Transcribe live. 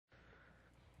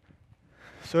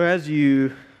So as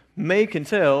you may can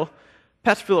tell,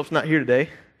 Pastor Philip's not here today.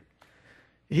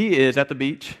 He is at the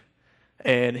beach,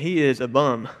 and he is a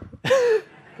bum.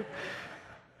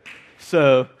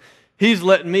 So he's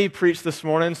letting me preach this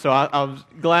morning, so I was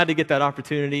glad to get that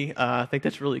opportunity. I think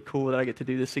that's really cool that I get to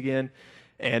do this again.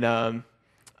 And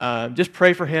just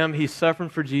pray for him. He's suffering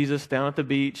for Jesus down at the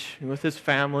beach with his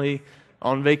family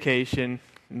on vacation.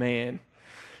 Man.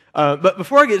 But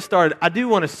before I get started, I do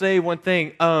want to say one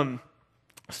thing.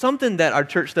 Something that our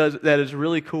church does that is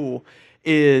really cool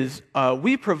is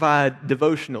we provide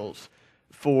devotionals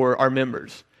for our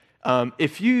members.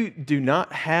 If you do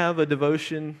not have a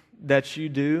devotion that you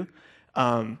do,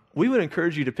 we would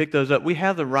encourage you to pick those up. We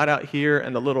have them right out here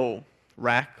in the little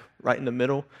rack right in the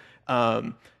middle.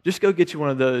 Just go get you one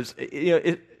of those.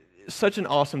 It's such an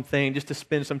awesome thing just to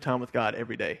spend some time with God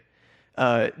every day.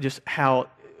 Just how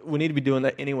we need to be doing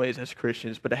that anyways as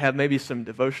Christians, but to have maybe some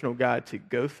devotional guide to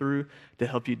go through to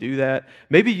help you do that.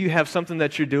 Maybe you have something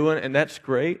that you're doing, and that's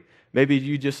great. Maybe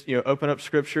you just open up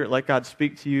Scripture, let God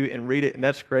speak to you, and read it, and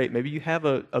that's great. Maybe you have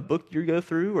a book you go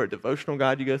through or a devotional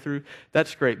guide you go through.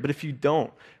 That's great. But if you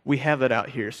don't, we have that out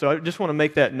here. So I just want to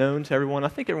make that known to everyone. I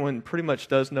think everyone pretty much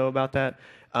does know about that,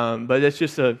 but it's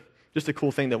just a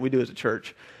cool thing that we do as a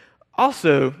church.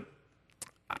 Also,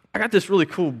 I got this really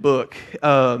cool book.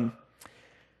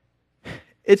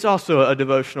 It's also a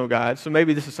devotional guide, so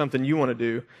maybe this is something you want to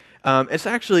do.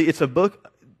 It's a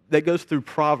book that goes through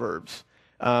Proverbs.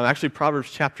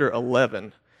 Proverbs chapter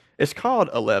 11. It's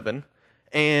called 11,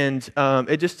 and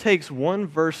it just takes one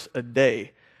verse a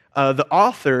day. The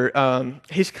author, I'm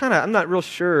not real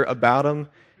sure about him.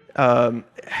 I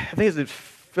think it's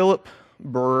Philip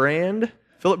Brand.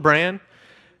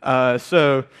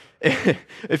 So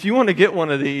if you want to get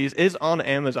one of these, it's on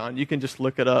Amazon. You can just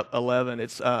look it up, 11.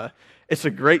 It's a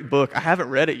great book. I haven't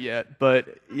read it yet, but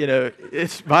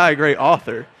it's by a great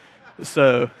author.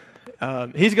 So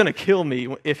he's going to kill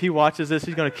me. If he watches this,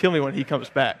 he's going to kill me when he comes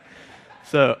back.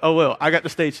 So, oh well, I got the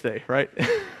stage today, right?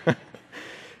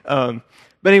 But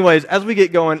anyways, as we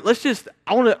get going,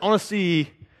 I want to see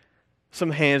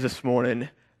some hands this morning.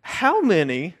 How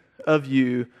many of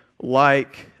you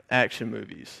like action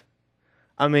movies?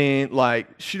 I mean,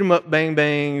 like shoot 'em up, bang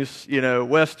bangs,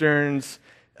 westerns,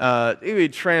 maybe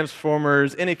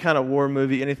Transformers, any kind of war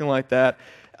movie, anything like that.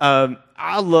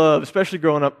 I love, especially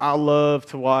growing up, I love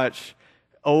to watch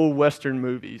old Western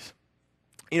movies.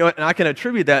 And I can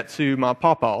attribute that to my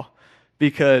pawpaw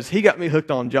because he got me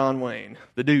hooked on John Wayne,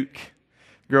 the Duke,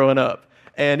 growing up.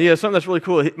 And something that's really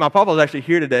cool, my pawpaw is actually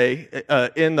here today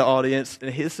in the audience,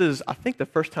 and this is, I think, the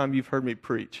first time you've heard me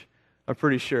preach. I'm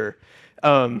pretty sure.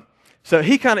 So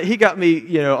he got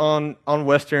me, on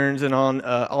Westerns and on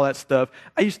all that stuff.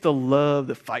 I used to love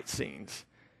the fight scenes.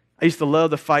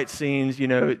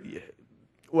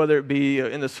 Whether it be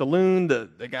in the saloon,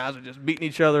 the guys are just beating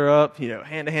each other up,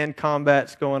 hand-to-hand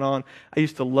combats going on. I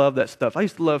used to love that stuff. I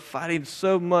used to love fighting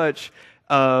so much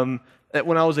that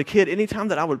when I was a kid, anytime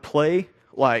that I would play,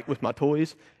 like with my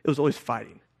toys, it was always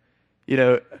fighting.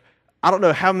 I don't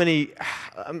know how many,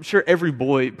 I'm sure every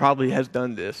boy probably has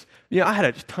done this. I had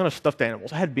a ton of stuffed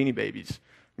animals. I had Beanie Babies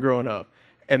growing up.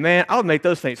 And man, I would make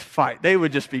those things fight. They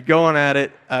would just be going at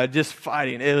it, just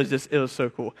fighting. It was so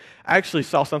cool. I actually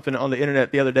saw something on the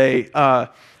internet the other day. I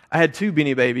had two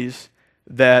Beanie Babies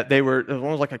that one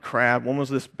was like a crab, one was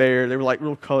this bear. They were like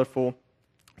real colorful.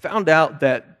 Found out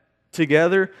that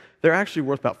together, they're actually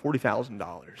worth about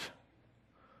 $40,000.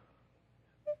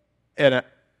 And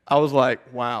I was like,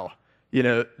 wow.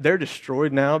 They're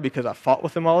destroyed now because I fought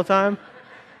with them all the time.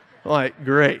 Like,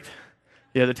 great.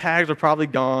 Yeah, the tags are probably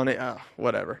gone,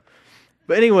 whatever.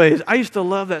 But anyways, I used to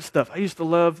love that stuff. I used to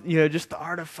love, just the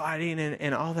art of fighting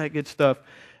and all that good stuff.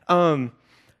 As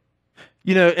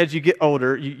you get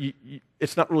older,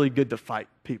 it's not really good to fight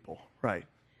people, right?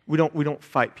 We don't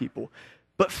fight people.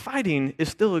 But fighting is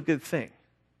still a good thing.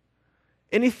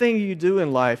 Anything you do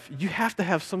in life, you have to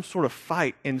have some sort of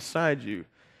fight inside you.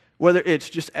 Whether it's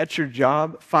just at your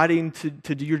job, fighting to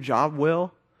do your job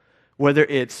well, whether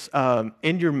it's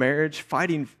in your marriage,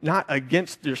 fighting not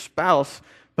against your spouse,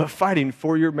 but fighting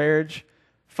for your marriage,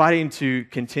 fighting to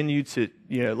continue to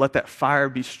let that fire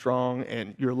be strong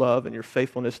and your love and your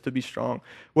faithfulness to be strong.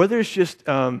 Whether it's just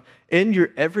in your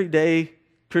everyday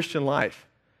Christian life,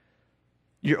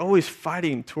 you're always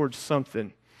fighting towards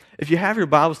something. If you have your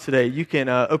Bibles today, you can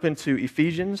open to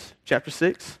Ephesians chapter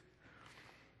 6.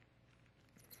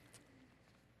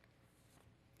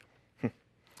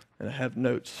 And I have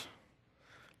notes,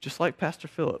 just like Pastor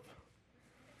Philip.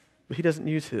 But he doesn't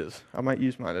use his. I might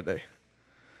use mine today.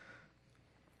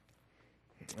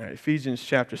 All right, Ephesians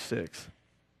chapter 6.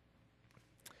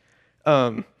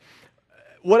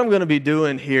 what I'm going to be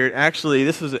doing here, actually,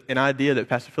 this is an idea that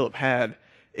Pastor Philip had,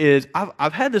 is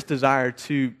I've had this desire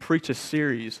to preach a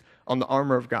series on the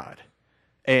armor of God,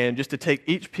 and just to take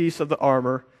each piece of the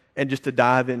armor and just to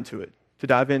dive into it, to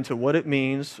dive into what it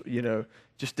means,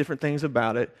 just different things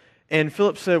about it. And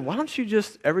Philip said, why don't you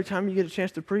just, every time you get a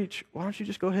chance to preach, why don't you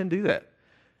just go ahead and do that?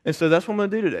 And so that's what I'm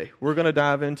going to do today. We're going to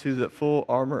dive into the full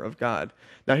armor of God.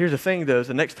 Now, here's the thing, though, is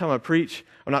the next time I preach,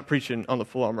 I'm not preaching on the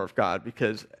full armor of God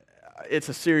because it's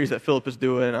a series that Philip is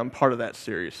doing, and I'm part of that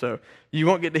series. So you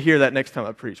won't get to hear that next time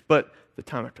I preach. But the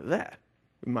time after that,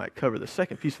 we might cover the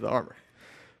second piece of the armor.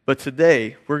 But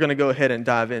today, we're going to go ahead and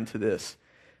dive into this.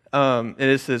 And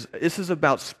this is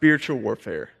about spiritual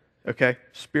warfare, okay?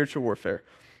 Spiritual warfare.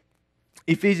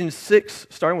 Ephesians 6,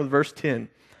 starting with verse 10,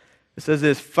 it says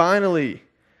this, "Finally,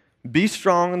 be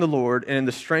strong in the Lord and in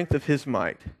the strength of his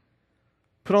might.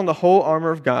 Put on the whole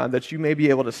armor of God that you may be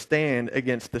able to stand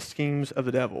against the schemes of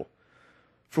the devil.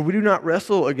 For we do not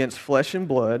wrestle against flesh and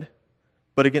blood,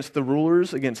 but against the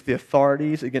rulers, against the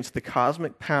authorities, against the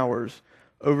cosmic powers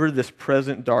over this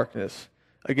present darkness,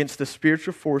 against the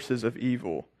spiritual forces of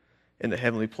evil in the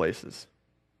heavenly places."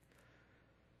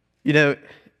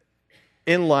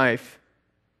 In life,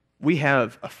 we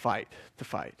have a fight to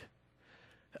fight.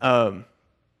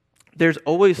 There's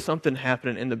always something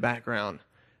happening in the background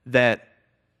that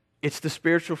it's the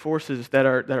spiritual forces that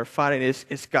are fighting.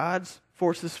 It's God's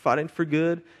forces fighting for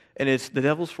good, and it's the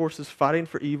devil's forces fighting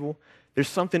for evil. There's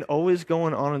something always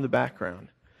going on in the background.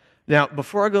 Now,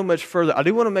 before I go much further, I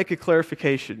do want to make a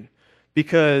clarification,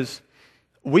 because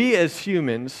we as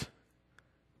humans,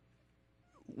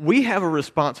 we have a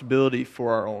responsibility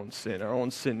for our own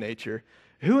sin nature.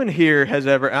 Who in here has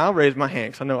ever, and I'll raise my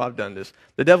hand because I know I've done this,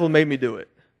 the devil made me do it.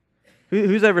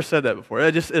 Who's ever said that before?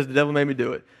 It just is, the devil made me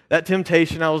do it. That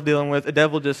temptation I was dealing with, the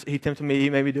devil he tempted me, he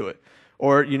made me do it.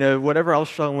 Or, whatever I was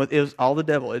struggling with, it was all the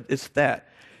devil. It's that.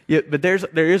 Yeah, but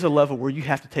there is a level where you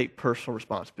have to take personal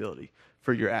responsibility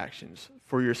for your actions,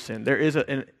 for your sin. There is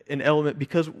an element,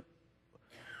 because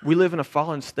we live in a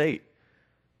fallen state,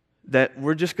 that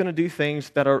we're just going to do things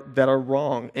that are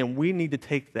wrong, and we need to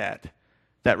take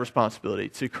that responsibility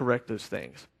to correct those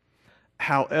things.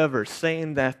 However,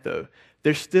 saying that, though,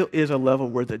 there still is a level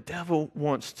where the devil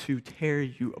wants to tear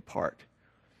you apart.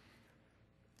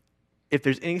 If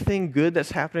there's anything good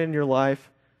that's happening in your life,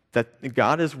 that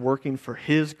God is working for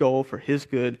his goal, for his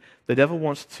good, the devil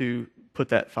wants to put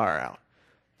that fire out.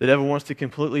 The devil wants to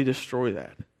completely destroy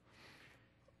that.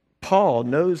 Paul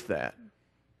knows that.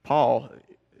 Paul,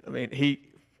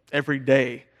 every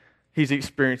day he's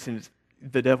experiencing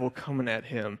the devil coming at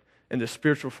him and the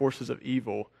spiritual forces of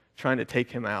evil trying to take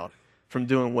him out from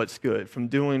doing what's good, from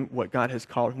doing what God has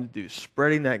called him to do,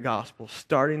 spreading that gospel,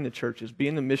 starting the churches,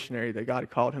 being the missionary that God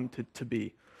called him to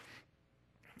be.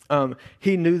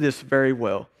 He knew this very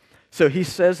well. So he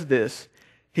says this.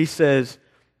 He says,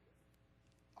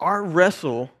 our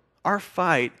wrestle, our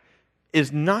fight,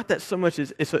 is not that so much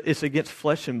as it's against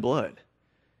flesh and blood.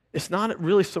 It's not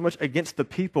really so much against the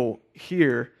people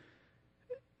here.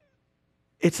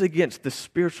 It's against the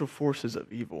spiritual forces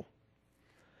of evil.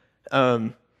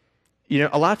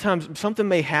 A lot of times something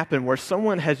may happen where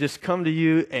someone has just come to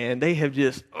you and they have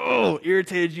just,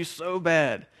 irritated you so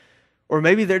bad. Or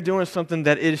maybe they're doing something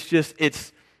that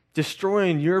it's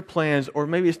destroying your plans, or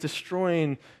maybe it's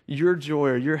destroying your joy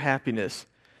or your happiness.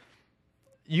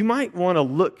 You might want to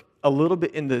look a little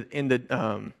bit in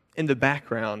the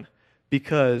background,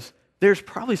 because there's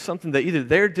probably something that either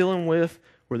they're dealing with,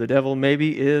 where the devil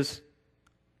maybe is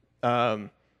tempting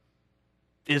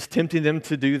them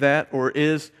to do that, or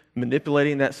is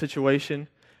manipulating that situation.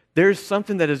 There's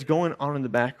something that is going on in the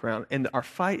background, and our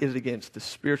fight is against the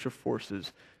spiritual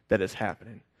forces that is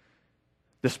happening.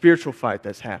 The spiritual fight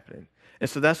that's happening. And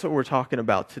so that's what we're talking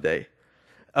about today.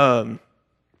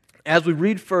 As we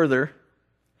read further,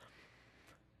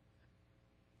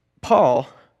 Paul,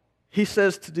 he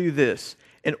says to do this.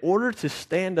 In order to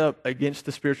stand up against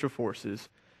the spiritual forces,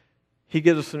 he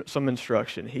gives us some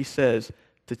instruction. He says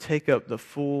to take up the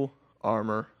full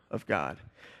armor of God.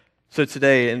 So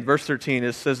today, in verse 13,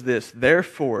 it says this,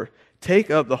 "Therefore, take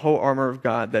up the whole armor of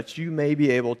God, that you may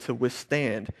be able to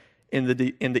withstand in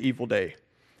the evil day,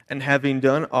 and having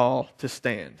done all, to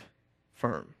stand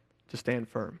firm." To stand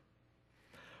firm.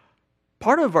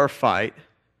 Part of our fight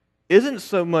isn't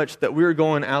so much that we're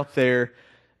going out there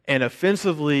and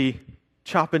offensively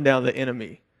chopping down the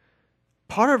enemy.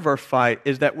 Part of our fight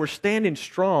is that we're standing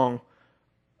strong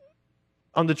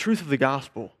on the truth of the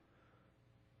gospel.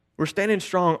 We're standing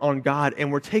strong on God,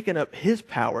 and we're taking up his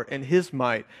power and his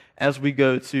might as we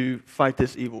go to fight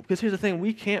this evil. Because here's the thing,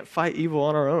 we can't fight evil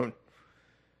on our own.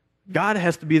 God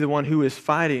has to be the one who is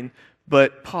fighting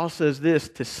But Paul says this,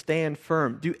 to stand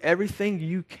firm. Do everything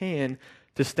you can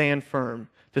to stand firm,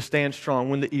 to stand strong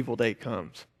when the evil day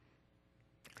comes.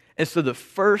 And so the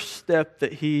first step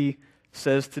that he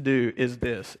says to do is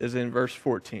this, is in verse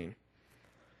 14.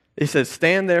 He says,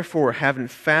 stand therefore, having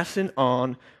fastened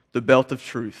on the belt of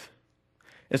truth.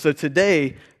 And so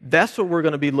today, that's what we're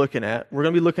going to be looking at. We're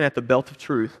going to be looking at the belt of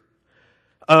truth.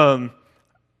 Paul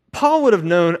would have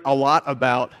known a lot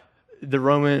about the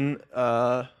Roman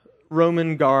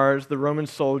guards, the Roman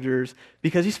soldiers,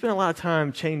 because he spent a lot of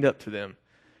time chained up to them.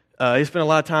 He spent a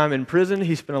lot of time in prison.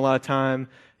 He spent a lot of time,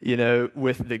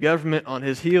 with the government on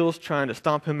his heels trying to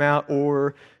stomp him out,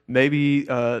 or maybe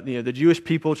the Jewish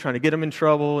people trying to get him in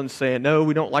trouble and saying, no,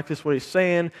 we don't like this, what he's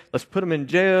saying. Let's put him in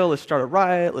jail. Let's start a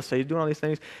riot. Let's say he's doing all these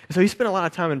things. And so he spent a lot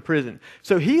of time in prison.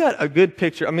 So he got a good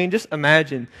picture. I mean, just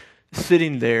imagine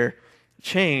sitting there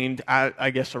chained,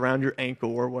 I guess, around your ankle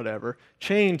or whatever,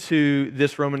 chained to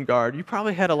this Roman guard. You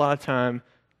probably had a lot of time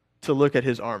to look at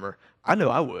his armor. I know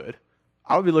I would.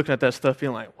 I would be looking at that stuff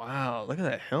being like, wow, look at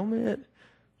that helmet.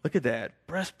 Look at that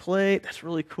breastplate. That's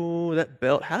really cool. That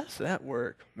belt. How does that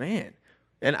work? Man.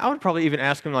 And I would probably even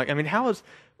ask him, how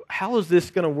is this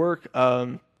going to work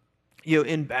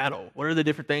in battle? What are the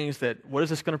different things what is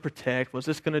this going to protect? What's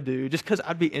this going to do? Just because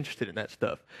I'd be interested in that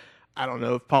stuff. I don't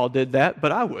know if Paul did that,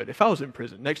 but I would. If I was in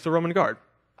prison next to a Roman guard,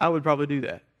 I would probably do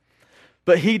that.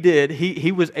 But he did.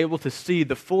 He was able to see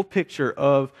the full picture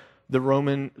of the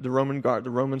Roman guard, the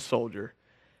Roman soldier.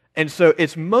 And so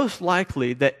it's most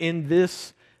likely that in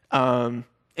this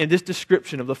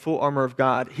description of the full armor of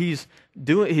God, he's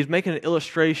making an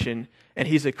illustration and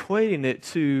he's equating it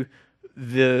to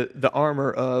the armor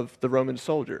of the Roman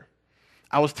soldier.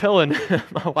 I was telling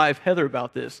my wife Heather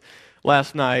about this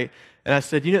last night, and I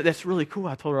said, that's really cool.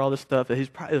 I told her all this stuff that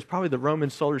it was probably the Roman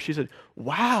soldier. She said,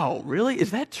 wow, really? Is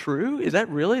that true? Is that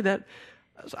really that?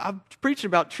 I'm preaching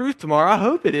about truth tomorrow. I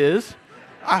hope it is.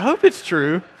 I hope it's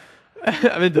true.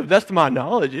 I mean, to the best of my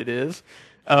knowledge, it is.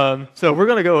 So we're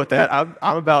going to go with that.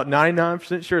 I'm about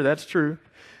 99% sure that's true.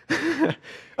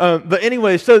 But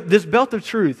anyway, so this belt of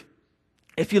truth,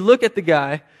 if you look at the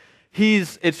guy,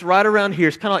 it's right around here.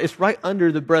 It's right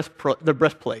under the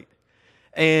breastplate.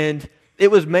 And it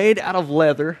was made out of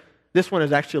leather. This one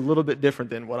is actually a little bit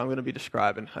different than what I'm going to be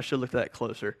describing. I should look at that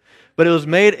closer. But it was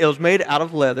made out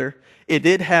of leather. It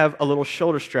did have a little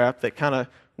shoulder strap that kind of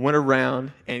went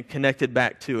around and connected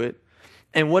back to it.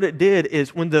 And what it did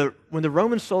is when the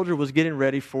Roman soldier was getting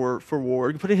ready for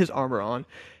war, putting his armor on,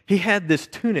 he had this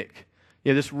tunic,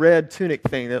 this red tunic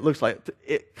thing that looks like,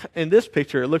 in this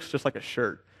picture, it looks just like a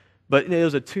shirt. But it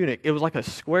was a tunic. It was like a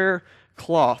square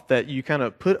cloth that you kind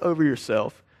of put over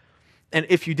yourself. And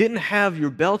if you didn't have your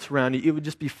belt around you, it would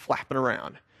just be flapping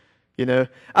around. I don't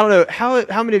know,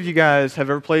 how many of you guys have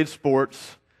ever played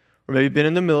sports, or maybe been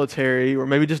in the military, or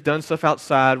maybe just done stuff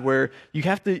outside where you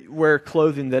have to wear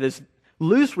clothing that is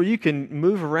loose where you can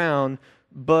move around,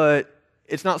 but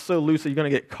it's not so loose that you're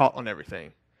going to get caught on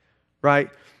everything, right?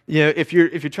 If you're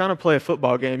trying to play a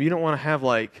football game, you don't want to have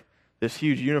like this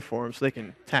huge uniform so they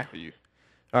can tackle you.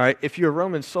 All right, if you're a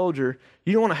Roman soldier,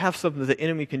 you don't want to have something that the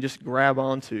enemy can just grab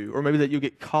onto, or maybe that you'll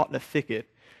get caught in a thicket.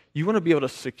 You want to be able to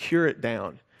secure it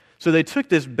down. So they took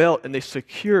this belt and they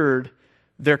secured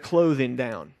their clothing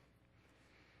down.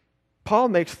 Paul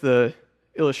makes the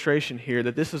illustration here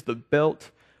that this is the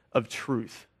belt of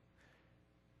truth.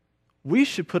 We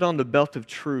should put on the belt of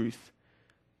truth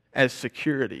as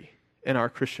security in our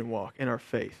Christian walk, in our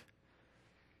faith.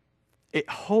 It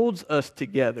holds us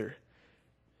together.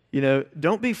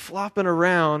 Don't be flopping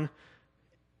around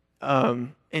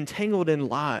entangled in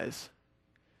lies.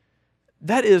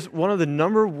 That is one of the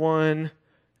number one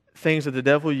things that the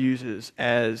devil uses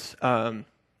as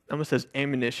almost as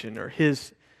ammunition, or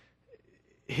his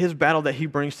battle that he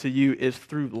brings to you is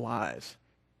through lies.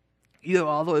 You go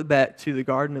all the way back to the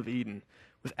Garden of Eden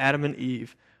with Adam and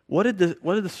Eve. What did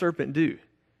the serpent do?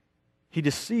 He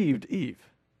deceived Eve.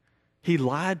 He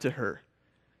lied to her.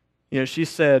 She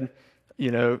said,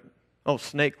 oh,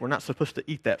 snake, we're not supposed to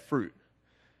eat that fruit.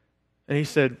 And he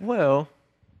said, well,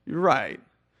 you're right.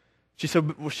 She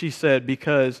said,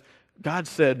 because God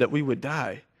said that we would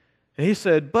die. And he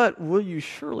said, but will you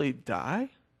surely die?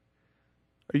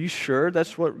 Are you sure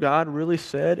that's what God really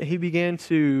said? And he began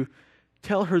to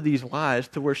tell her these lies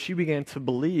to where she began to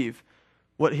believe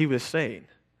what he was saying.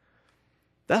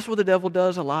 That's what the devil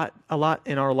does a lot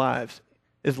in our lives,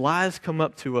 is lies come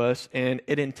up to us and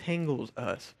it entangles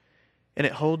us and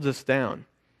it holds us down.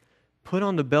 Put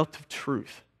on the belt of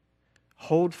truth.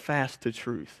 Hold fast to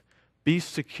truth. Be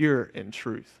secure in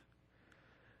truth.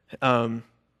 Don't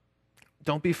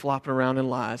be flopping around in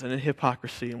lies and in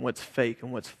hypocrisy and what's fake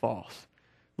and what's false.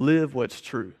 Live what's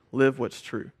true. Live what's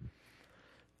true.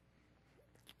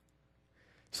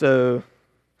 So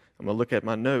I'm going to look at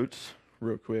my notes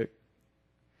real quick.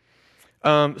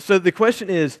 So the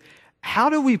question is, how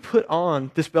do we put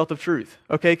on this belt of truth?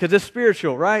 Okay, because it's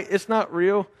spiritual, right? It's not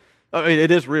real. I mean,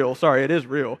 it is real. Sorry, it is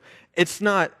real. It's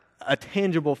not a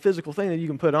tangible physical thing that you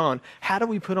can put on. How do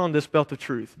we put on this belt of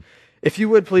truth? If you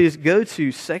would please go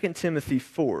to 2 Timothy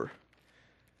 4.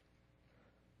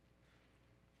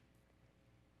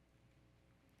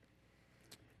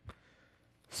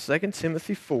 2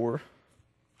 Timothy 4.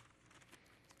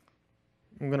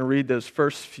 I'm going to read those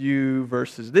first few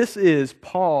verses. This is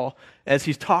Paul as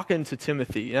he's talking to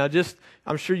Timothy. Now,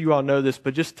 I'm sure you all know this,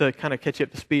 but just to kind of catch you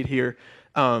up to speed here,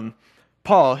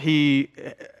 Paul, he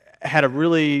had a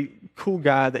really cool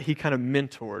guy that he kind of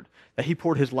mentored, that he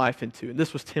poured his life into, and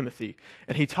this was Timothy.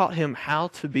 And he taught him how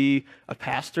to be a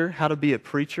pastor, how to be a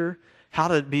preacher, how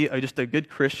to be just a good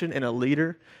Christian and a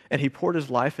leader, and he poured his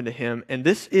life into him. And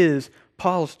this is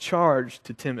Paul's charge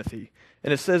to Timothy.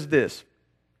 And it says this,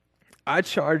 I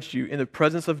charge you in the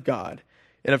presence of God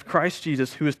and of Christ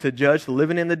Jesus, who is to judge the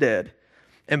living and the dead,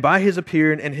 and by his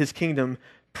appearing and his kingdom,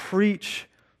 preach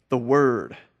the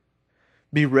word.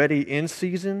 Be ready in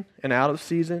season and out of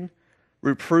season,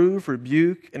 reprove,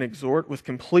 rebuke, and exhort with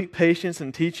complete patience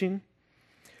and teaching.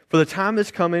 For the time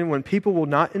is coming when people will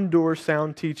not endure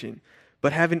sound teaching,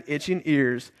 but having itching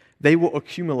ears, they will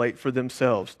accumulate for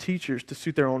themselves teachers to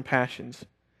suit their own passions,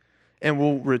 and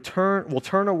will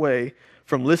turn away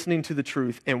from listening to the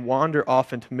truth and wander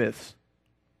off into myths.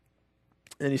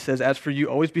 And he says, as for you,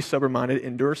 always be sober-minded,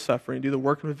 endure suffering, do the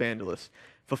work of an evangelist,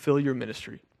 fulfill your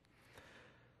ministry.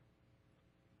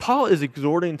 Paul is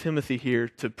exhorting Timothy here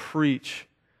to preach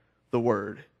the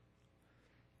word.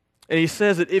 And he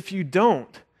says that if you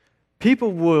don't,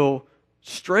 people will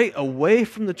stray away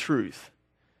from the truth,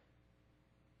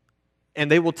 and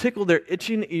they will tickle their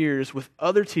itching ears with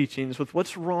other teachings, with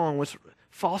what's wrong, with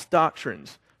false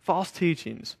doctrines, false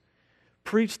teachings.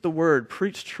 Preach the word,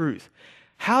 preach truth.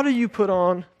 How do you put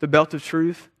on the belt of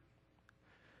truth?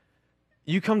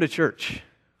 You come to church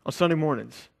on Sunday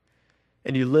mornings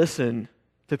and you listen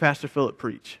to Pastor Philip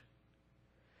preach.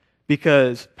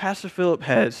 Because Pastor Philip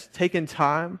has taken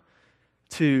time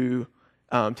to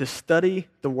study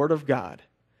the Word of God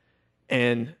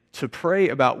and to pray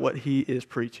about what he is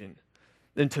preaching,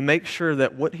 and to make sure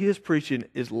that what he is preaching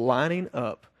is lining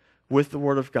up with the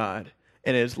Word of God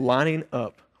and is lining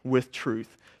up with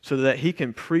truth, so that he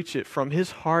can preach it from his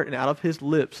heart and out of his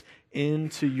lips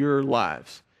into your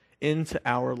lives, into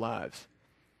our lives.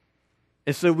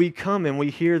 And so we come and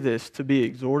we hear this to be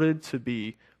exhorted, to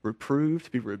be reproved,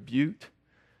 to be rebuked,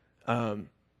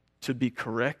 to be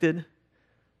corrected,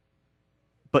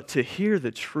 but to hear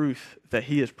the truth that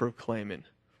he is proclaiming.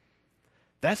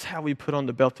 That's how we put on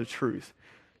the belt of truth.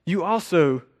 You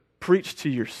also preach to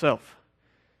yourself,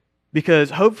 because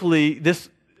hopefully this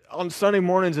on Sunday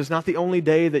mornings is not the only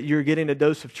day that you're getting a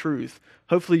dose of truth.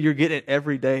 Hopefully you're getting it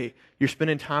every day. You're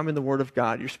spending time in the Word of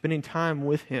God. You're spending time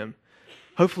with Him.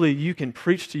 Hopefully you can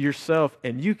preach to yourself,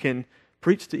 and you can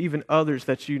preach to even others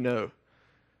that you know.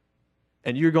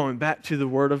 And you're going back to the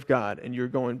Word of God, and you're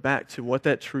going back to what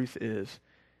that truth is,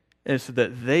 and so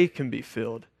that they can be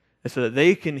filled, and so that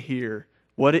they can hear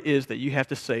what it is that you have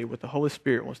to say, what the Holy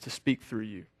Spirit wants to speak through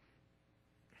you.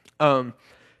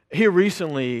 Here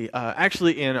recently,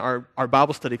 actually in our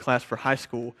Bible study class for high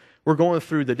school, we're going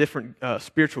through the different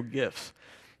spiritual gifts.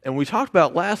 And we talked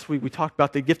about last week, we talked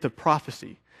about the gift of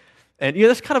prophecy. And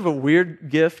that's kind of a weird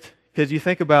gift, because you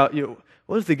think about,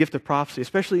 what is the gift of prophecy,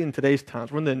 especially in today's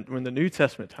times. We're in the New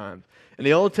Testament times. In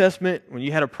the Old Testament, when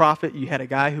you had a prophet, you had a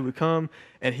guy who would come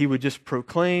and he would just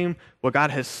proclaim what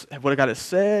God has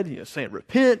said, saying,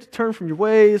 repent, turn from your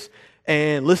ways,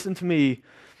 and listen to me.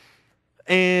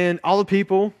 And all the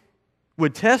people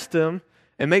would test him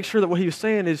and make sure that what he was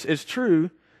saying is true.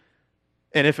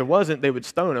 And if it wasn't, they would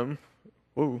stone him.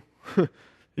 Whoa.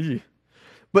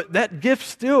 But that gift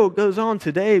still goes on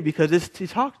today, because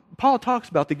Paul talks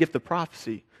about the gift of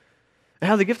prophecy. And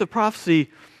how the gift of prophecy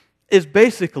is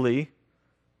basically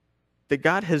that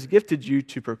God has gifted you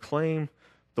to proclaim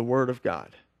the Word of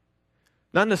God.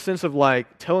 Not in the sense of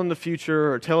like telling the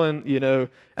future or telling,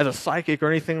 as a psychic or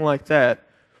anything like that.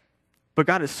 But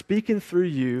God is speaking through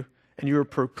you, and you are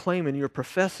proclaiming, you are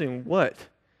professing what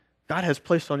God has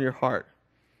placed on your heart.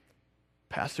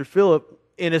 Pastor Philip,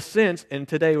 in a sense, and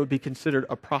today would be considered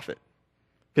a prophet,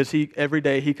 because every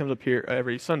day he comes up here,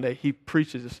 every Sunday, he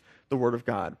preaches the Word of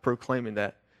God, proclaiming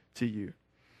that to you.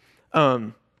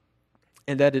 And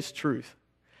that is truth.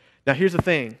 Now here's the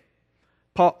thing.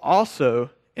 Paul also,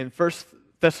 in 1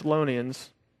 Thessalonians,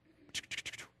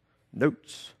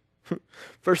 notes,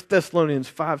 1 Thessalonians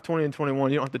 5:20 and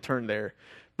 21, you don't have to turn there.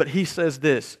 But he says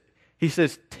this. He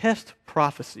says, test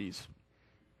prophecies.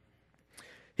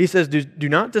 He says, do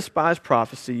not despise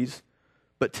prophecies,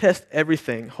 but test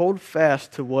everything. Hold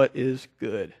fast to what is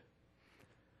good.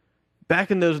 Back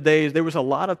in those days, there was a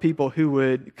lot of people who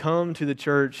would come to the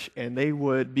church and they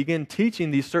would begin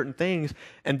teaching these certain things,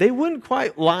 and they wouldn't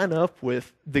quite line up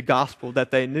with the gospel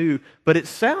that they knew, but it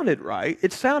sounded right.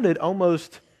 It sounded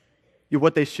almost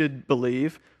what they should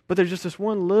believe, but there's just this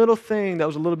one little thing that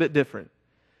was a little bit different.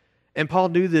 And Paul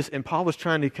knew this, and Paul was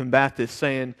trying to combat this,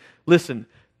 saying, listen,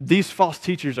 these false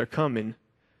teachers are coming.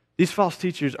 These false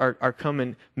teachers are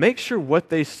coming. Make sure what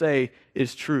they say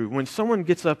is true. When someone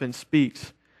gets up and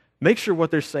speaks, make sure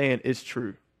what they're saying is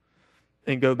true.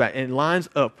 And go back and lines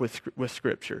up with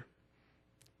Scripture.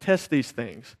 Test these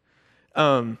things.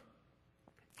 But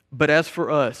as for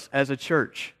us, as a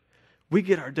church, we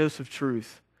get our dose of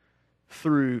truth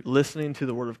through listening to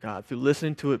the Word of God, through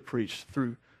listening to it preached,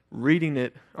 through reading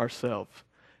it ourselves,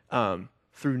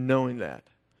 through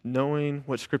knowing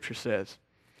what Scripture says.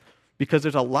 Because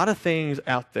there's a lot of things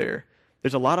out there.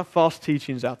 There's a lot of false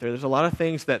teachings out there. There's a lot of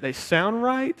things that they sound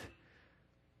right,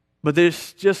 but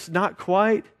there's just not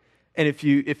quite. And if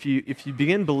you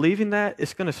begin believing that,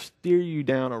 it's going to steer you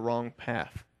down a wrong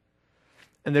path.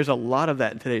 And there's a lot of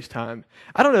that in today's time.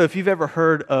 I don't know if you've ever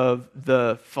heard of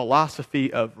the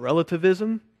philosophy of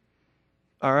relativism.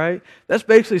 All right? That's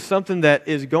basically something that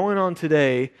is going on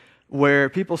today where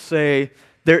people say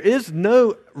there is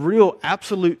no real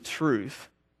absolute truth.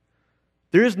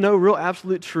 There is no real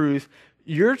absolute truth.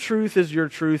 Your truth is your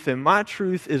truth, and my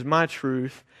truth is my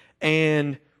truth.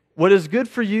 And what is good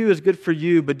for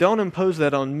you, but don't impose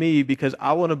that on me because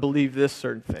I want to believe this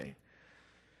certain thing.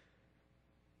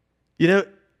 You know,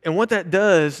 and what that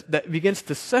does, that begins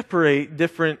to separate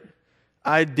different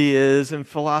ideas and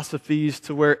philosophies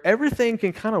to where everything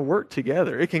can kind of work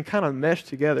together. It can kind of mesh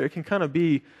together. It can kind of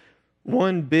be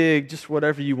one big, just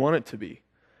whatever you want it to be.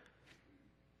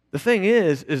 The thing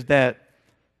is that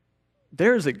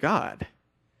there's a God,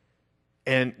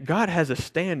 and God has a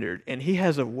standard, and He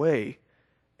has a way,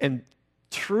 and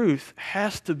truth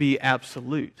has to be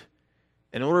absolute.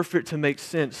 In order for it to make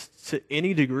sense to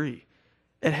any degree,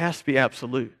 it has to be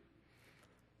absolute.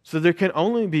 So there can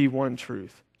only be one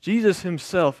truth. Jesus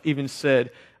Himself even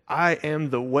said, I am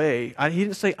the way. He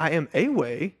didn't say, I am a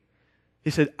way.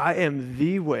 He said, I am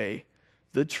the way,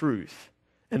 the truth,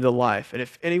 and the life. And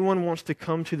if anyone wants to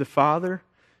come to the Father,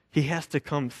 he has to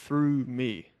come through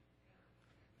me.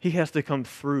 He has to come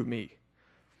through me.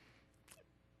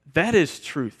 That is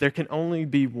truth. There can only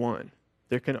be one.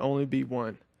 There can only be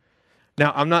one.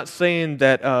 Now, I'm not saying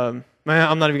that, I'm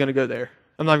not even going to go there.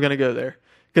 I'm not going to go there.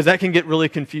 Because that can get really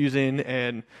confusing,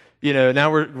 and, you know,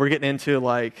 now we're getting into,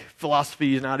 like,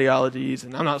 philosophies and ideologies,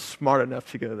 and I'm not smart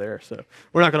enough to go there, so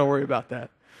we're not going to worry about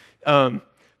that.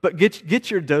 But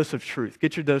get your dose of truth.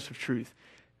 Get your dose of truth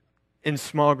in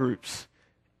small groups,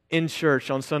 in church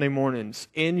on Sunday mornings,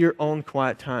 in your own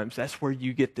quiet times. That's where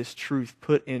you get this truth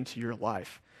put into your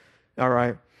life. All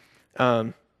right?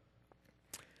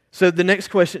 So the next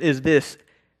question is this: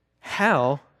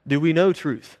 how do we know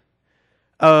truth?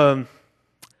 I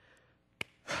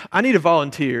need a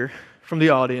volunteer from the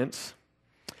audience,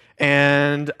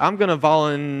 and I'm going to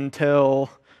volunteer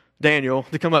Daniel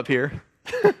to come up here.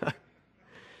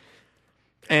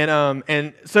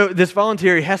 And so this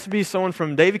volunteer, he has to be someone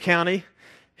from Davie County.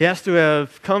 He has to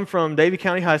have come from Davie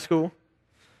County High School,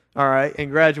 all right, and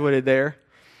graduated there.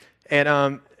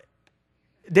 And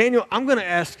Daniel, I'm going to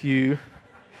ask you,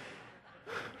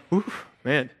 I'm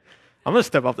going to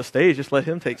step off the stage, just let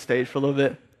him take stage for a little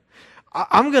bit.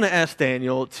 I'm going to ask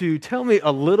Daniel to tell me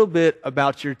a little bit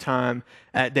about your time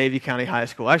at Davie County High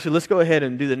School. Actually, let's go ahead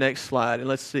and do the next slide, and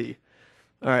let's see.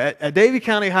 All right, at Davie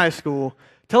County High School,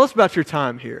 tell us about your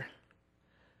time here.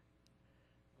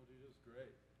 Oh, dude, it was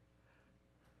great.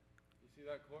 You see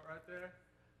that court right there?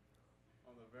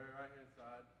 On the very right-hand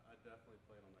side, I definitely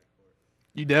played on that court.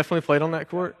 You definitely played on that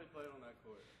court? Definitely played on that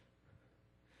court.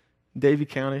 Davie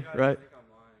County, You guys right? think I'm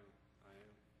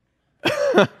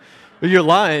lying. I am. Well, you're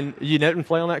lying. You didn't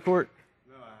play on that court?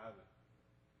 No, I haven't.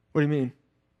 What do you mean?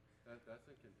 That's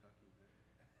in Kentucky.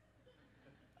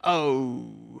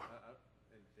 Oh.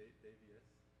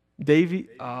 Davie?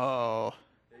 Oh.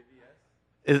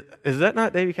 Davie? Is that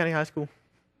not Davie County High School?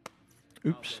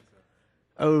 Oops.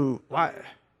 Oh, why? It'd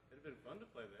have been fun to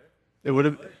play there.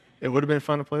 It would have been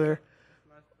fun to play there?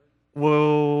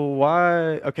 Well,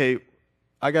 why? Okay,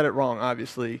 I got it wrong,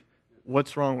 obviously.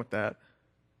 What's wrong with that?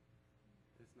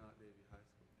 It's not Davie High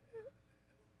School.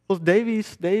 Well,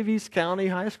 Davies County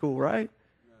High School, right?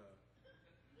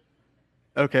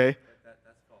 No. Okay.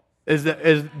 That's false. Is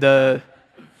the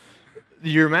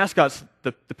your mascot's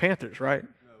the Panthers, right? No,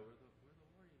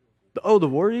 we're the War Eagles. The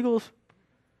War Eagles?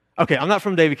 Okay, I'm not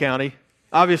from Davie County,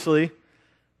 obviously.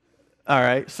 All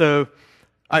right, so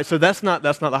that's not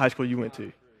the high school you went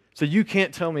to. So you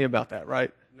can't tell me about that,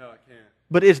 right? No, I can't.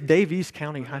 But it's Davies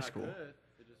County I mean, High I School. could.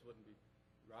 It just wouldn't be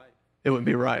right. It wouldn't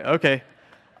be right. Okay.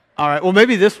 All right. Well,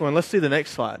 maybe this one. Let's see the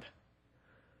next slide.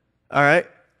 All right.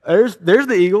 There's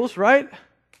the Eagles, right?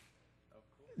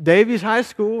 Davies High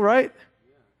School, right?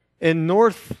 In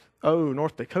North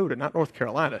Dakota, not North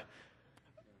Carolina.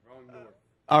 Wrong north.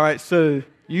 All right. So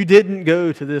you didn't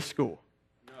go to this school.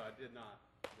 No, I did not.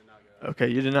 I did not go. Okay,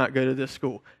 you did not go to this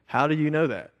school. How do you know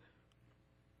that?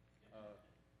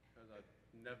 Because I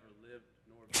never lived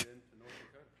nor been to North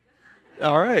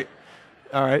Dakota.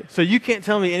 All right. So you can't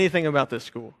tell me anything about this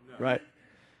school, right?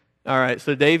 All right.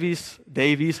 So Davies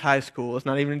High School. It's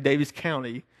not even in Davies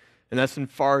County, and that's in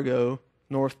Fargo,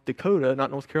 North Dakota,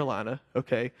 not North Carolina.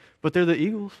 Okay, but they're the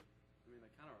Eagles. I mean, they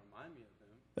kind of remind me of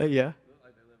them. Yeah. They look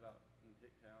like they live out in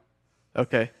Hicktown.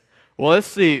 Okay. Well, let's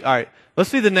see. All right. Let's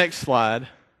see the next slide.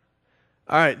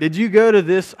 All right. Did you go to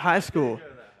this high school?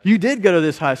 You did go to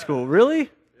this high school. Really?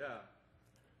 Yeah.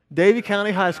 Davie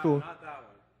County High School. Not that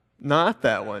one. Not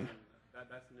that one.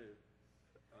 That's new.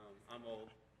 I'm old.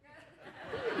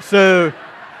 So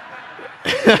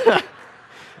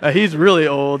he's really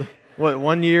old. What,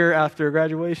 1 year after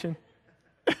graduation?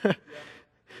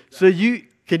 So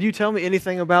can you tell me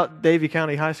anything about Davie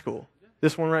County High School?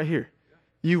 This one right here.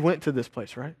 You went to this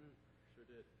place, right? Sure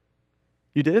did.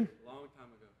 You did? A long time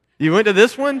ago. You went to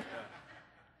this one? Yeah.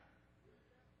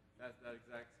 That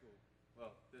exact school.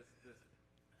 Well, this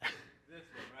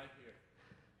one right here.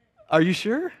 Are you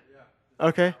sure? Yeah.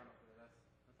 Okay.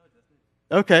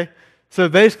 That's Okay. So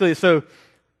basically, so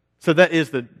that is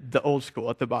the old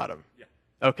school at the bottom. Yeah.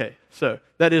 Okay. So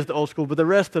that is the old school, but the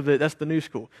rest of it, that's the new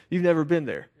school. You've never been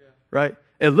there, Yeah. right?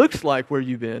 It looks like where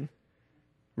you've been,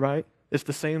 right? It's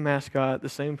the same mascot, the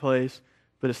same place,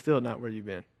 but it's still not where you've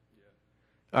been.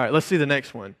 Yeah. All right, let's see the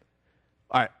next one.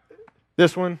 All right.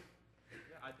 This one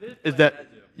I did is play that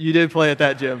at gym. you did play at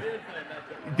that gym.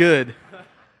 Good.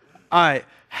 All right.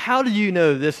 How do you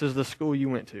know this is the school you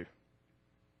went to?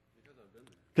 Because I've been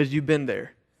there. Because you've been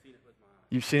there. Seen it with my eyes.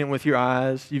 You've seen it with your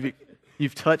eyes.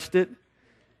 You've touched it.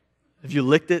 Have you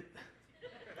licked it?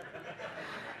 It's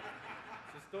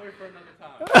a story for another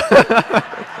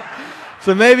time.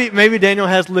 So maybe Daniel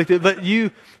has licked it, but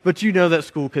you know that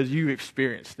school because you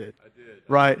experienced it, I did.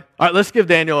 right? All right, let's give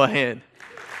Daniel a hand.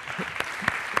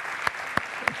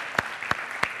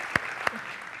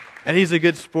 And he's a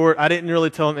good sport. I didn't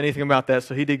really tell him anything about that,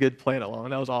 so he did good playing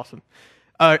along. That was awesome.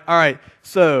 All right.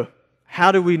 So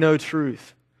how do we know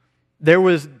truth? There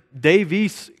was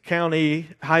Davies County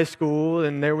High School,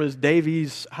 and there was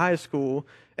Davies High School,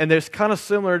 and there's kind of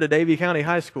similar to Davie County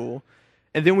High School.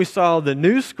 And then we saw the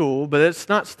new school, but it's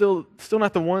not still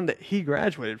not the one that he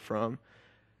graduated from.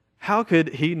 How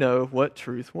could he know what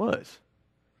truth was?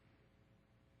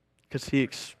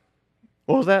 Because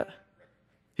what was that?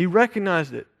 He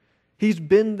recognized it. He's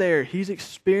been there. He's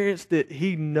experienced it.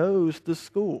 He knows the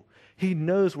school. He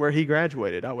knows where he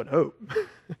graduated, I would hope.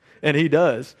 And he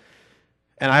does.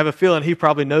 And I have a feeling he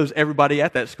probably knows everybody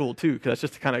at that school too, because that's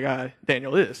just the kind of guy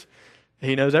Daniel is.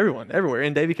 He knows everyone, everywhere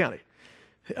in Davie County.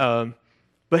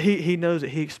 But he knows it.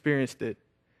 He experienced it.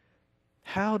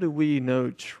 How do we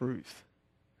know truth?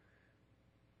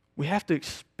 We have to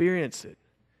experience it.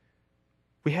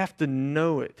 We have to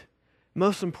know it.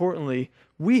 Most importantly,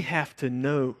 we have to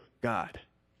know God.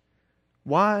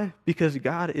 Why? Because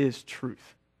God is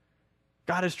truth.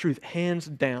 God is truth, hands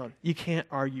down. You can't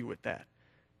argue with that.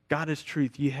 God is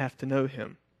truth. You have to know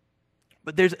Him.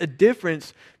 But there's a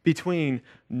difference between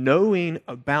knowing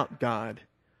about God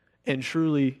and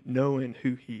truly knowing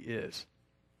who He is.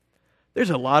 There's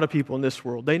a lot of people in this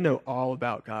world, they know all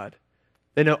about God.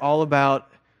 They know all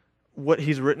about what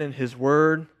He's written in His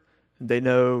Word. They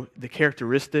know the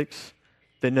characteristics.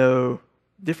 They know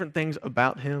different things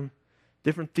about Him,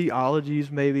 different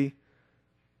theologies maybe.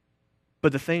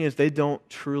 But the thing is, they don't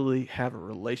truly have a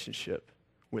relationship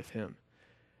with Him.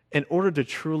 In order to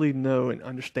truly know and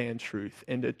understand truth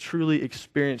and to truly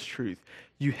experience truth,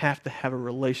 you have to have a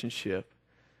relationship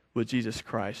with Jesus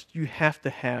Christ. You have to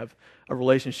have a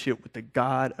relationship with the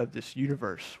God of this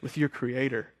universe, with your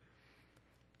Creator.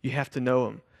 You have to know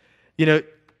Him. You know,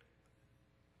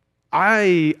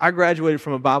 I graduated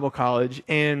from a Bible college,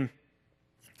 and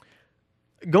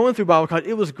going through Bible college,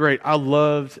 it was great. I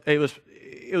loved it.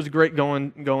 It was great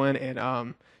going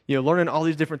and learning all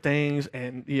these different things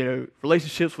and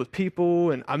relationships with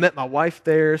people. And I met my wife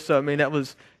there, so I mean that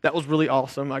was really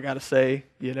awesome. I got to say,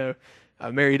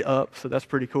 I married up, so that's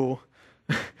pretty cool.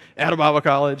 Out of Bible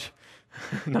college,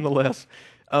 nonetheless.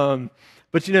 But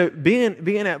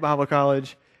being at Bible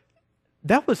college,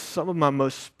 that was some of my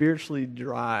most spiritually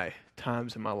dry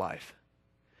times in my life.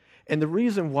 And the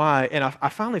reason why, and I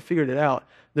finally figured it out,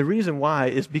 the reason why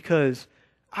is because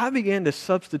I began to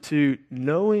substitute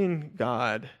knowing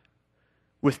God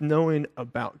with knowing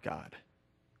about God.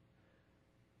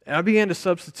 And I began to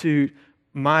substitute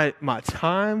my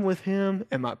time with Him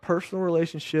and my personal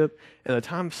relationship and the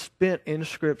time spent in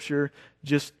Scripture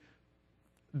just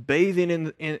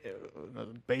bathing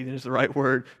bathing is the right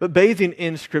word, but bathing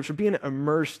in Scripture, being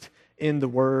immersed in the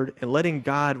Word and letting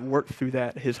God work through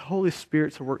that, His Holy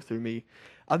Spirit to work through me.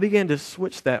 I began to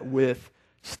switch that with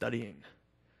studying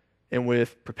and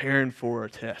with preparing for a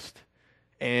test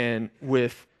and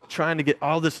with trying to get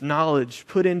all this knowledge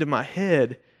put into my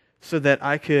head so that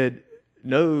I could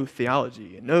know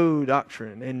theology and know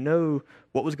doctrine and know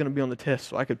what was going to be on the test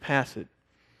so I could pass it.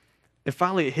 And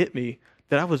finally it hit me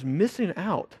that I was missing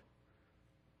out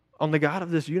on the God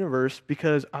of this universe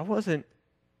because I wasn't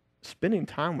spending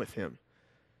time with Him.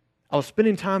 I was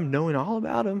spending time knowing all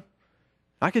about Him.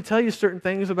 I could tell you certain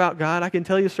things about God. I can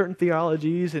tell you certain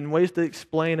theologies and ways to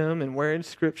explain them and where in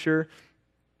Scripture,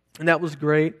 and that was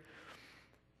great.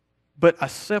 But I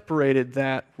separated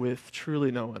that with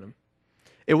truly knowing Him.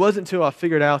 It wasn't until I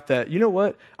figured out that, you know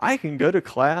what, I can go to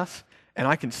class and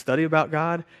I can study about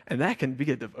God, and that can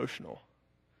be a devotional.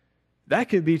 That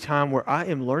could be time where I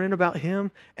am learning about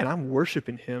Him and I'm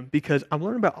worshiping Him because I'm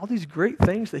learning about all these great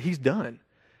things that He's done.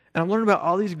 And I'm learning about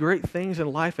all these great things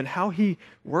in life and how He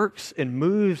works and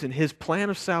moves and His plan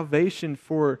of salvation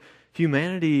for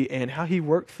humanity and how He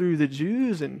worked through the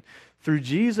Jews and through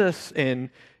Jesus and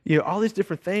all these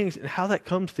different things and how that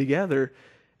comes together.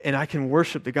 And I can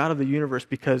worship the God of the universe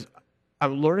because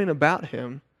I'm learning about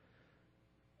Him,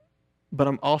 but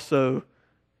I'm also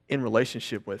in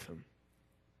relationship with Him.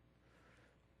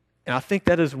 And I think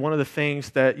that is one of the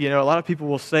things that, a lot of people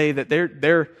will say that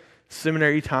their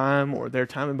seminary time or their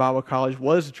time in Bible college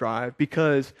was dry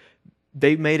because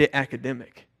they made it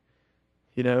academic.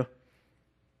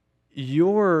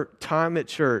 Your time at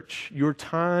church, your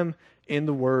time in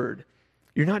the Word,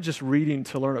 you're not just reading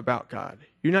to learn about God.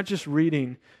 You're not just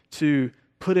reading to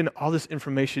put in all this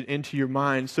information into your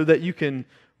mind so that you can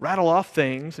rattle off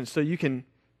things and so you can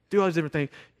do all these different things.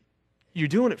 You're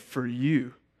doing it for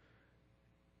you.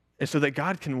 And so that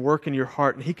God can work in your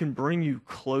heart and He can bring you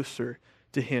closer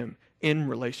to Him in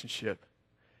relationship.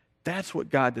 That's what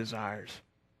God desires.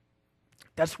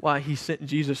 That's why He sent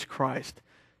Jesus Christ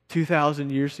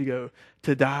 2,000 years ago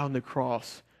to die on the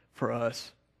cross for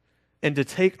us and to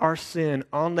take our sin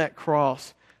on that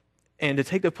cross and to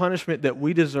take the punishment that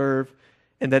we deserve,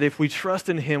 and that if we trust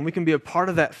in Him, we can be a part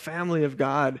of that family of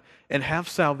God and have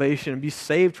salvation and be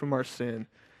saved from our sin.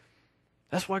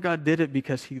 That's why God did it,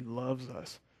 because He loves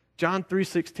us. John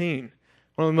 3:16,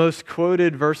 one of the most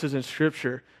quoted verses in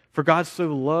Scripture. For God so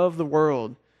loved the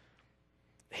world,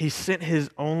 He sent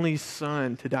His only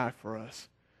Son to die for us.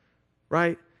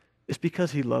 Right? It's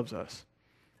because He loves us.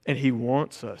 And He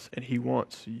wants us. And He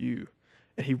wants you.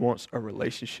 And He wants a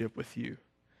relationship with you.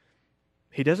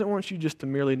 He doesn't want you just to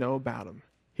merely know about Him.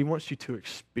 He wants you to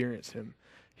experience Him.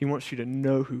 He wants you to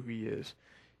know who He is.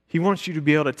 He wants you to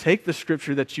be able to take the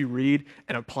Scripture that you read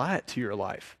and apply it to your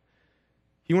life.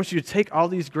 He wants you to take all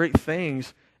these great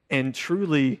things and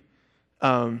truly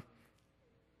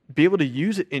be able to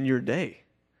use it in your day.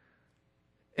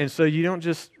 And so you don't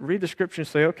just read the Scripture and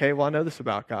say, okay, well, I know this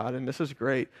about God, and this is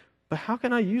great, but how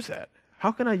can I use that?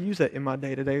 How can I use that in my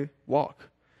day-to-day walk?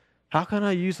 How can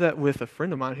I use that with a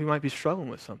friend of mine who might be struggling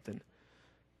with something?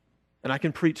 And I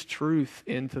can preach truth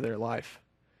into their life.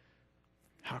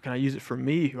 How can I use it for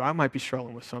me, who I might be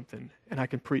struggling with something, and I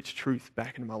can preach truth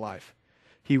back into my life?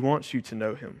 He wants you to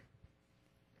know Him.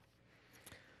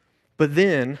 But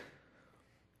then,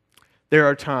 there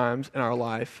are times in our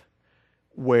life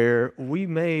where we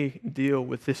may deal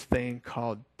with this thing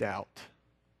called doubt.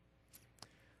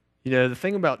 The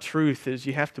thing about truth is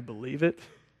you have to believe it.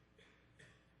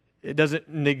 It doesn't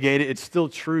negate it. It's still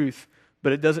truth,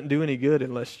 but it doesn't do any good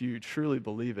unless you truly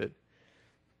believe it.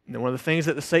 And one of the things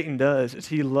that Satan does is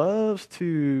he loves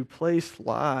to place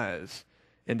lies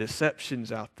and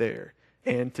deceptions out there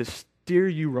and to steer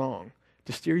you wrong,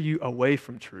 to steer you away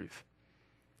from truth.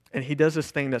 And he does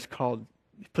this thing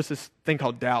he puts this thing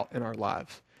called doubt in our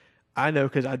lives. I know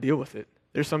because I deal with it.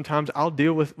 There's sometimes I'll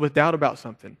deal with doubt about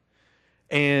something.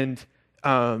 And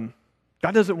God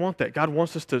doesn't want that. God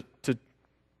wants us to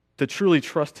truly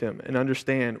trust Him and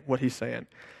understand what He's saying.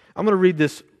 I'm going to read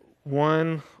this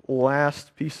one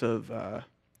last piece of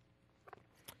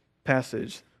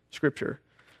passage, Scripture.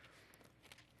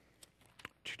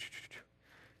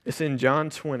 It's in John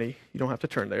 20. You don't have to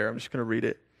turn there. I'm just going to read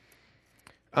it.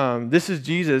 This is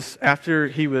Jesus after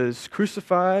he was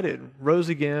crucified and rose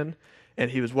again,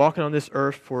 and he was walking on this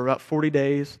earth for about 40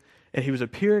 days, and he was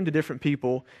appearing to different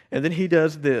people, and then he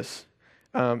does this.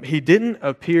 He didn't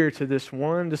appear to this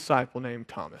one disciple named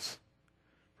Thomas,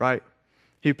 right?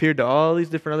 He appeared to all these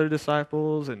different other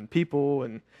disciples and people,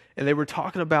 and they were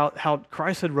talking about how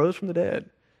Christ had rose from the dead.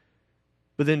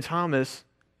 But then Thomas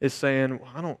is saying,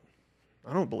 well,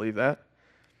 I don't believe that.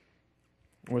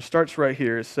 Well, it starts right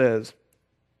here. It says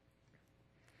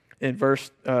in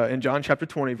John chapter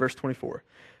 20, verse 24.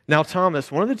 Now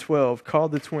Thomas, one of the 12,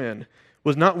 called the twin,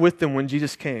 was not with them when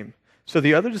Jesus came. So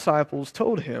the other disciples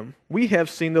told him, "We have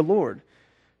seen the Lord."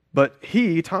 But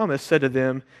he, Thomas, said to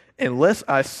them, "Unless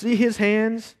I see his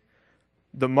hands,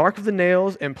 the mark of the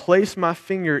nails, and place my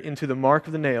finger into the mark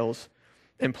of the nails,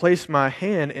 and place my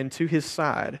hand into his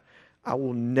side, I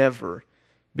will never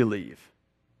believe."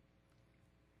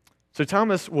 So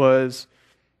Thomas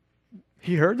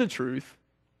he heard the truth.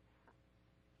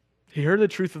 He heard the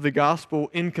truth of the gospel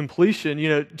in completion. You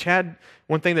know,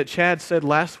 one thing that Chad said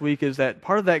last week is that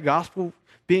part of that gospel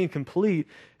being complete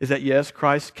is that, yes,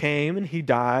 Christ came and he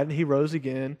died and he rose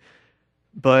again,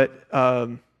 but,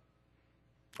 I'm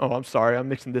sorry, I'm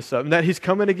mixing this up, and that he's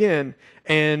coming again,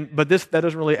 but that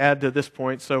doesn't really add to this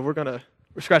point, so we're going to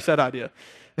scratch that idea.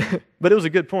 But it was a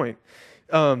good point.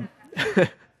 But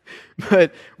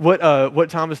what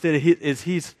Thomas did is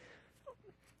he's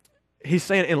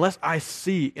saying, unless I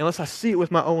see it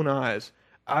with my own eyes,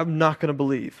 I'm not going to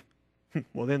believe.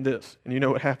 Well, then this, and you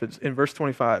know what happens in verse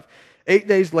 25. 8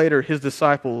 days later, his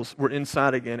disciples were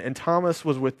inside again, and Thomas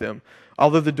was with them.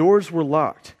 Although the doors were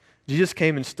locked, Jesus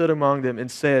came and stood among them and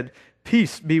said,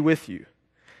 "Peace be with you."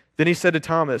 Then he said to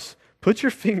Thomas, "Put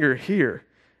your finger here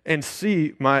and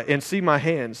see my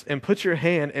hands, and put your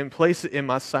hand and place it in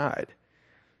my side.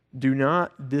 Do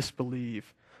not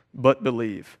disbelieve, but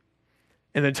believe."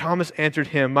 And then Thomas answered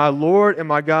him, "My Lord and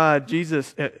my God."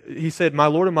 He said, "My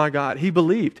Lord and my God." He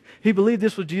believed. He believed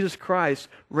this was Jesus Christ,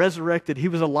 resurrected. He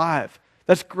was alive.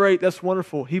 That's great. That's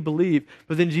wonderful. He believed.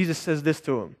 But then Jesus says this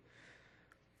to him.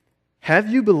 "Have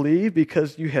you believed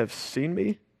because you have seen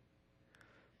me?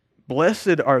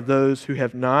 Blessed are those who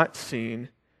have not seen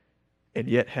and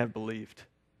yet have believed."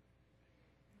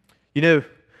 You know,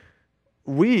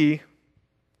 we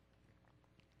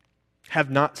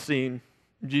have not seen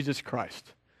Jesus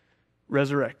Christ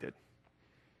resurrected.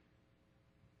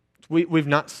 We've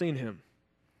not seen him,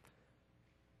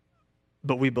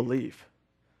 but we believe.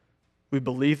 We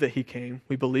believe that he came.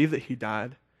 We believe that he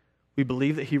died. We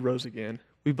believe that he rose again.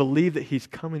 We believe that he's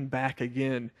coming back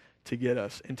again to get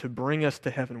us and to bring us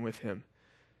to heaven with him.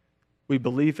 We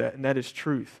believe that, and that is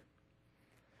truth.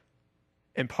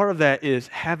 And part of that is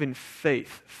having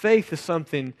faith. Faith is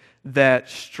something that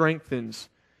strengthens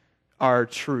our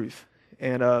truth.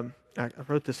 And I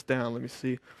wrote this down. Let me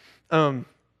see. When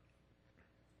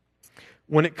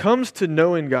it comes to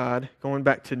knowing God, going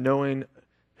back to knowing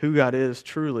who God is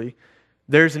truly,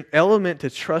 there's an element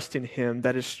to trusting him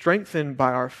that is strengthened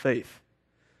by our faith.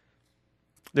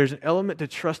 There's an element to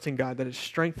trusting God that is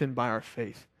strengthened by our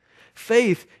faith.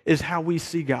 Faith is how we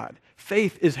see God.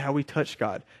 Faith is how we touch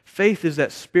God. Faith is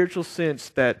that spiritual sense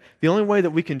that the only way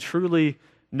that we can truly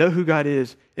know who God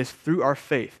is through our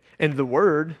faith. And the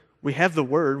Word, we have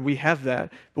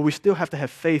that, but we still have to have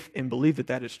faith and believe that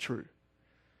that is true.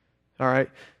 All right?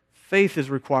 Faith is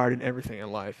required in everything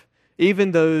in life.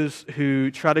 Even those who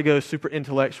try to go super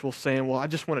intellectual, saying, "Well, I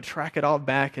just want to track it all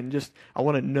back and I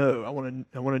want to know. I want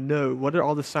to know what are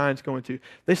all the signs going to."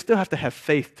 They still have to have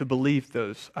faith to believe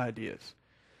those ideas.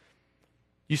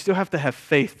 You still have to have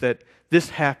faith that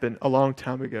this happened a long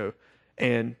time ago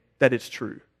and that it's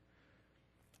true.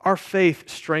 Our faith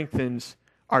strengthens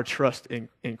our trust in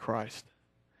Christ,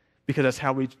 because that's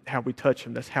how we touch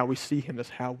him, that's how we see him, that's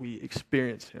how we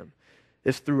experience him.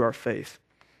 It's through our faith.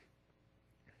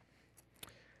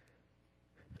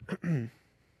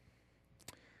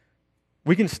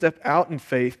 We can step out in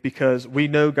faith because we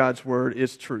know God's word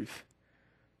is truth.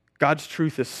 God's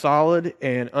truth is solid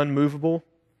and unmovable.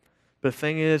 But the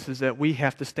thing is that we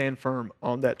have to stand firm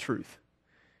on that truth.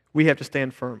 We have to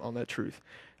stand firm on that truth.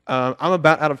 I'm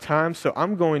about out of time, so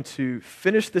I'm going to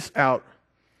finish this out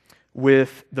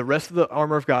with the rest of the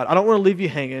armor of God. I don't want to leave you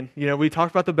hanging. You know, we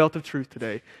talked about the belt of truth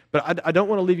today, but I don't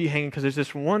want to leave you hanging because there's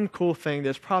this one cool thing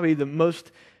that's probably the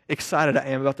most excited I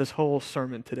am about this whole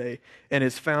sermon today, and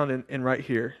it's found in right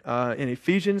here in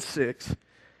Ephesians 6.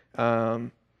 We'll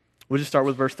just start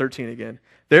with verse 13 again.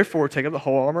 "Therefore, take up the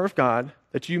whole armor of God,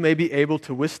 that you may be able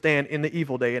to withstand in the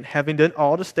evil day, and having done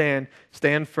all to stand,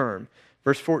 stand firm."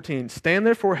 Verse 14, "Stand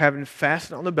therefore, having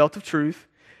fastened on the belt of truth,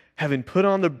 having put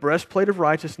on the breastplate of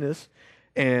righteousness,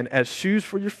 and as shoes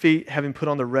for your feet, having put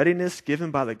on the readiness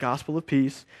given by the gospel of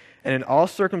peace, and in all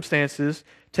circumstances,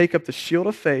 take up the shield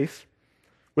of faith,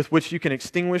 with which you can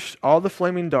extinguish all the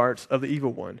flaming darts of the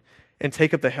evil one, and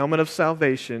take up the helmet of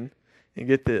salvation, and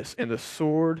get this, and the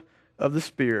sword of the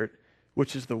Spirit,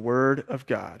 which is the word of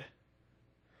God.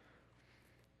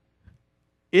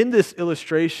 In this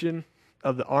illustration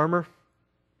of the armor,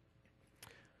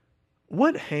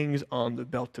 what hangs on the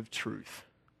belt of truth?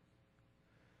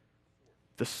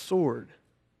 The sword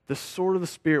of the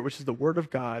Spirit, which is the word of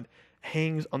God,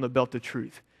 hangs on the belt of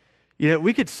truth. You know,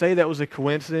 we could say that was a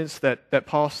coincidence that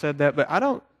Paul said that, but I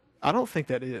don't think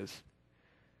that is.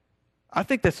 I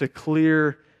think that's a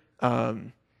clear, I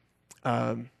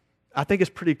think it's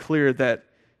pretty clear that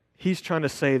he's trying to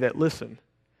say that, listen,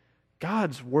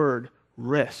 God's word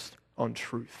rests on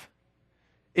truth.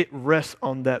 It rests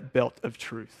on that belt of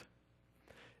truth.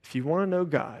 If you want to know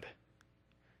God,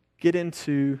 get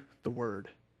into the Word.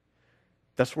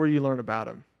 That's where you learn about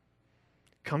Him.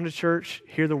 Come to church,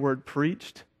 hear the Word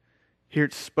preached, hear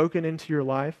it spoken into your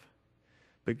life,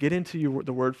 but get into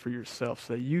the Word for yourself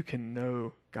so that you can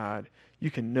know God. You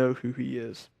can know who He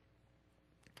is.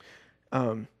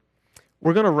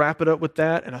 We're going to wrap it up with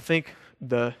that, and I think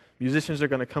the musicians are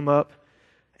going to come up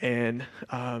and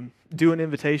do an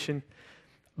invitation.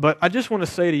 But I just want to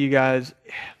say to you guys,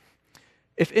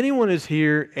 if anyone is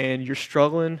here and you're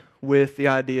struggling with the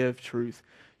idea of truth,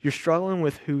 you're struggling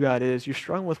with who God is, you're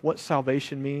struggling with what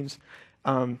salvation means,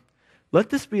 let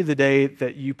this be the day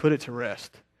that you put it to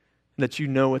rest, that you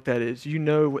know what that is. You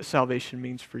know what salvation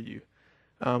means for you.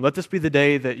 Let this be the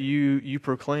day that you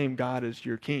proclaim God as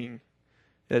your King,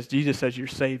 as Jesus as your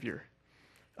Savior.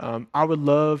 I would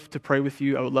love to pray with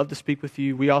you. I would love to speak with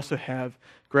you. We also have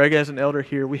Greg as an elder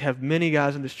here. We have many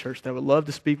guys in this church that would love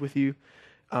to speak with you.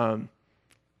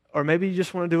 Or maybe you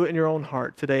just want to do it in your own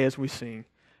heart today as we sing.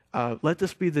 Let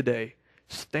this be the day.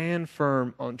 Stand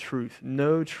firm on truth.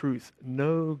 Know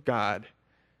God,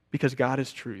 because God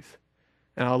is truth.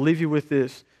 And I'll leave you with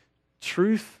this.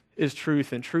 Truth is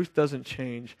truth, and truth doesn't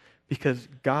change because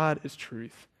God is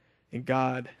truth, and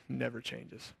God never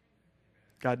changes.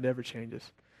 God never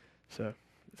changes. So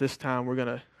this time we're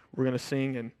gonna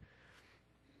sing, and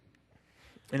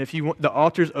if you want, the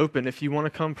altar's open. If you want to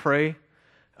come pray,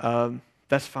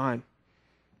 that's fine.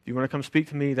 If you want to come speak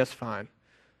to me, that's fine.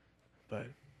 But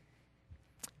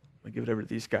I'm gonna give it over to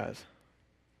these guys.